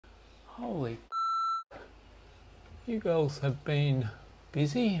Holy, you girls have been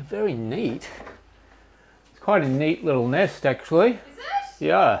busy. Very neat. It's quite a neat little nest actually. Is it?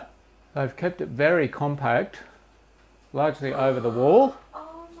 Yeah, they've kept it very compact, largely over the wall.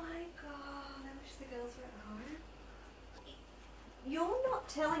 Oh my god, I wish the girls were at home. You're not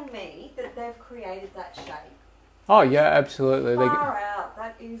telling me that they've created that shape. Oh yeah, absolutely. Far out,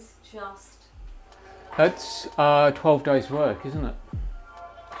 that is just... That's 12 days work, isn't it?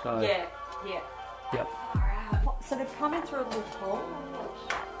 So, yeah. Yep. Far out. So they've come in through a little hole?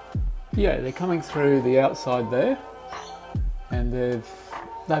 Yeah, they're coming through the outside there, and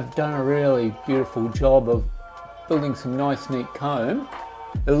they've done a really beautiful job of building some nice neat comb.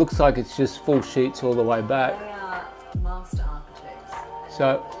 It looks like it's just full sheets all the way back. They are master architects.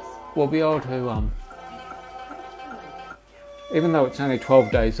 So we'll be able to, even though it's only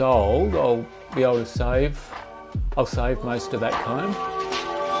 12 days old, I'll be able to save most of that comb.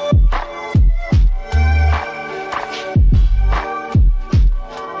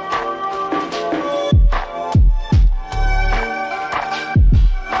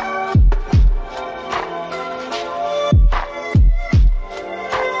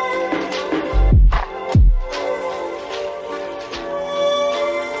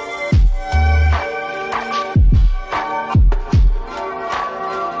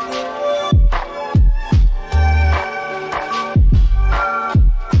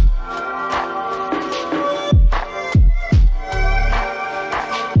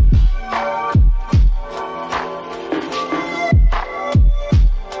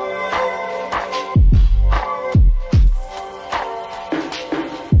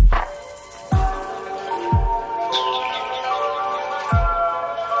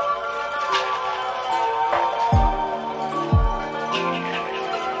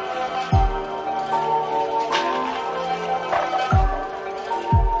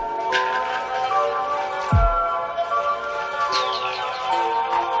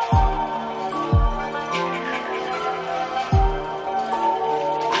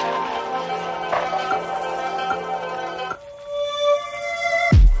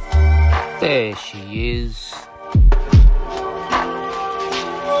 There she is.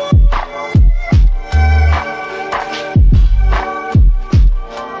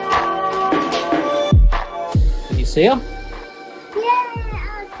 Can you see her?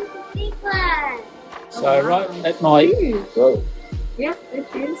 Yeah, it's a big one. So right at my Yeah,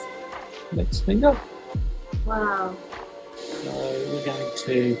 it is. next finger. Wow. So we're going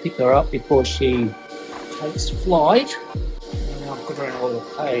to pick her up before she takes flight. And I'll put her in a little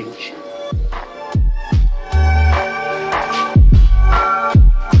cage.